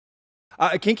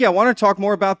Kinky, I want to talk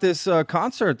more about this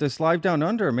concert, this Live Down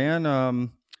Under, man. I-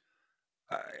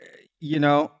 you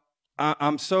know,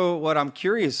 what I'm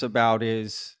curious about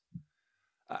is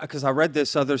because I read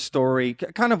this other story,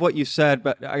 kind of what you said,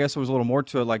 but I guess there was a little more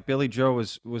to it. Like Billy Joe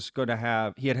was going to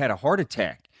have, he had a heart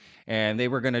attack, and they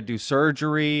were going to do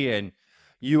surgery, and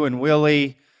you and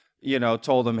Willie,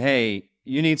 told him, hey,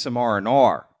 you need some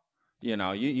R&R.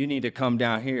 You need to come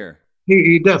down here.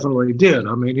 He definitely did.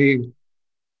 I mean,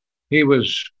 he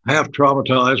was half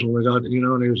traumatized when we got,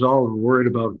 and he was all worried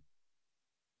about.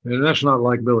 And that's not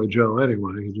like Billy Joe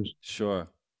anyway. He just. Sure.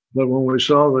 But when we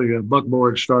saw the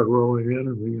buckboard start rolling in,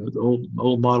 and the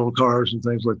old model cars and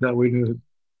things like that, we knew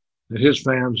that his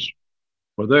fans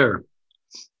were there,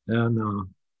 and So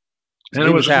and it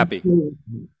he was was. happy.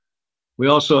 We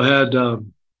also had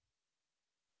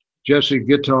Jesse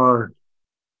Guitar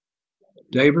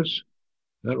Davis. Is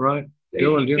that right?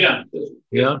 Dylan, yeah,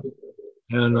 yeah,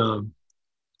 and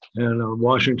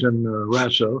Washington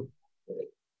Ratso,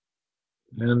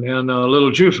 and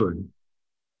little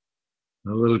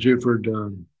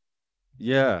Juford.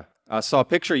 Yeah. I saw a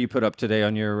picture you put up today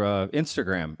on your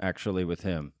Instagram, actually, with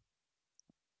him.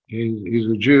 He's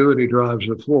a Jew and he drives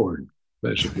a Ford,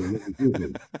 basically.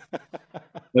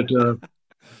 but uh,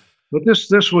 but this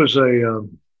is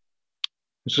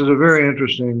a very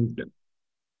interesting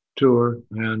tour,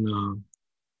 and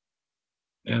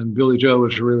Billy Joe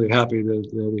was really happy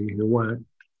that he went,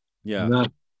 Yeah. and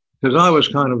that because I was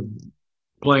kind of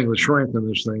playing the shrink in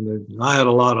this thing. That I had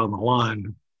a lot on the line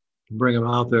to bring him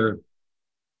out there.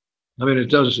 I mean,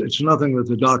 it's nothing that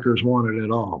the doctors wanted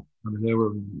at all. I mean, they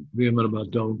were vehement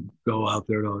about don't go out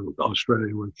there to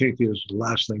Australia where Kinky is the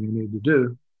last thing you need to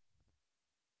do.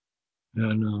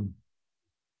 And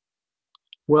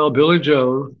well, Billy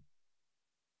Joe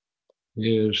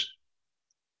is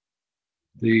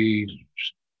the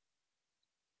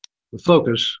the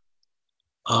focus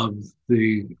of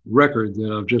the record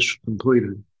that I've just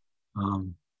completed,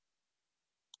 um,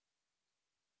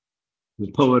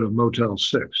 the poet of Motel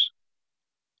 6.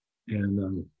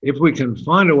 And if we can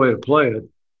find a way to play it,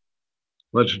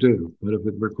 let's do. But if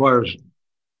it requires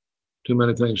too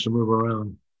many things to move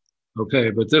around, okay.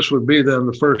 But this would be then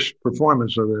the first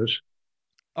performance of this.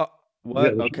 Oh, Yeah,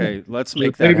 what? Okay, let's the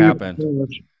make that debut happen.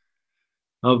 performance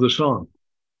of the song.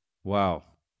 Wow.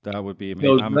 That would be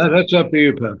So amazing. that's up to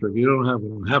you, Patrick. You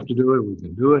don't have to do it. We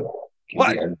can do it.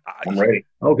 What? I'm ready.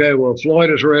 Okay. Well,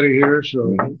 Floyd is ready here,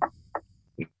 so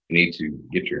You need to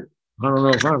get your. I don't know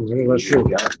if I'm ready. Let's see.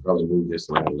 Yeah, probably move this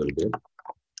around a little bit.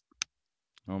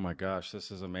 Oh my gosh, this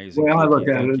is The amazing, way I Kinky. look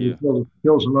at Thank it, you.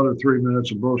 kills another 3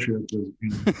 minutes of bullshit.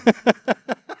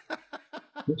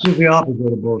 This is the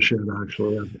opposite of bullshit,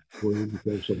 actually.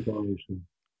 Because sometimes,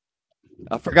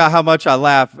 I forgot how much I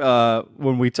laugh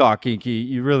when we talk, Kinky.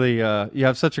 You really you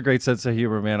have such a great sense of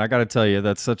humor, man. I got to tell you,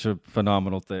 that's such a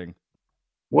phenomenal thing.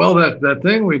 well, that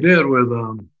thing we did with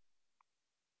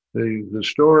the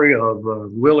story of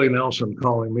Willie Nelson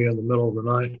calling me in the middle of the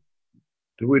night.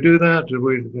 Did we do that? Did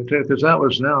we? Because that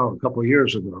was now a couple of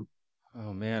years ago.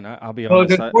 Oh man, I'll be Well,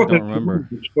 honest, I don't it's remember.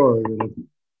 a story.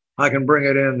 I can bring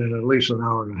it in at least an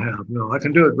hour and a half. No, I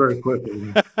can do it very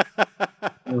quickly.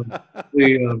 Um,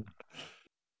 the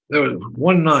There was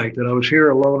one night that I was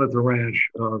here alone at the ranch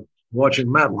watching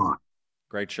Matlock,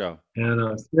 Great show.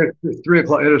 and 3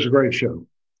 o'clock. It is a great show,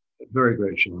 a very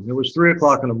great show. It was 3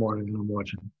 o'clock in the morning, and I'm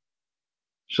watching.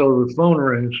 So the phone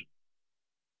rings,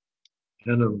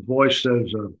 and the voice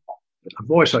says, "A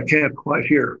voice I can't quite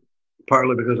hear,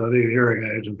 partly because I need hearing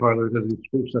aids, and partly because he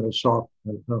speaks in a soft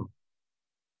tone."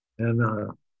 And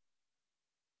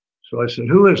so I said,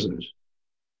 "Who is this?"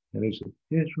 And he said,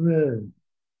 "It's Red."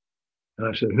 And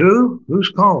I said, "Who? Who's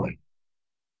calling?"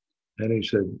 And he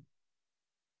said,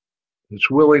 "It's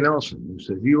Willie Nelson." He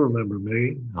said, "You remember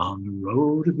me on the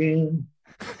road again?"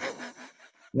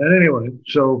 And anyway,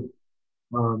 so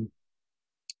um,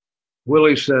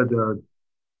 Willie said,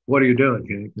 "What are you doing,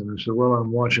 Kink?" And I said, "Well,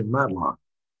 I'm watching Matlock."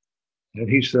 And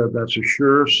he said, "That's a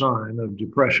sure sign of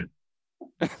depression."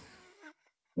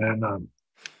 And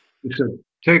he said,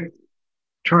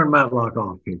 turn Matlock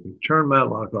off, Kink. Turn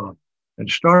Matlock off and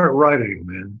start writing,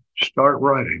 man. Start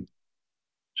writing.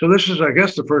 So this is, I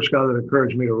guess, the first guy that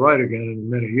encouraged me to write again in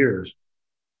many years,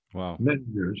 Wow. many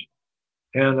years.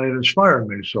 And it inspired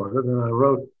me sort of. And I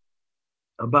wrote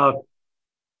about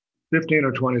 15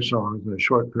 or 20 songs in a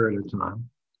short period of time.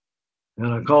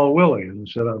 And I called Willie and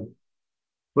I said,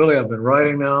 Willie, I've been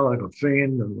writing now like a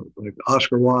fiend, like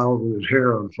Oscar Wilde with his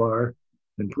hair on fire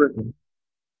in prison.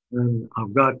 And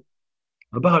I've got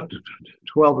about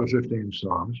 12 or 15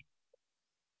 songs.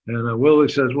 And Willie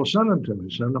says, well, send them to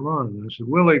me, send them on. And I said,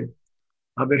 Willie,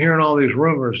 I've been hearing all these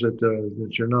rumors that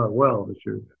you're not well, that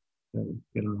you're,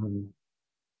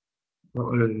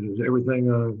 is everything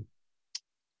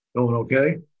going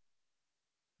okay?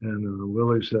 And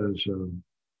Willie says,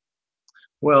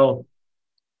 well,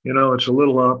 it's a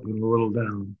little up and a little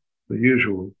down, the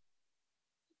usual.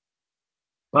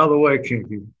 By the way,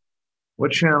 Kinky,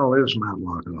 what channel is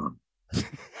Matlock on?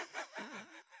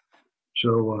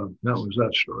 So that was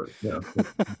that story. Yeah,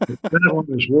 that one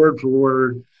is word for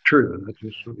word true. That's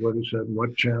just what he said.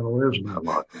 What channel is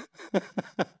Matlock?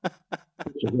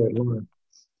 It's a great line.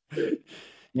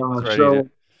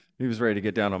 He was ready to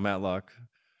get down on Matlock.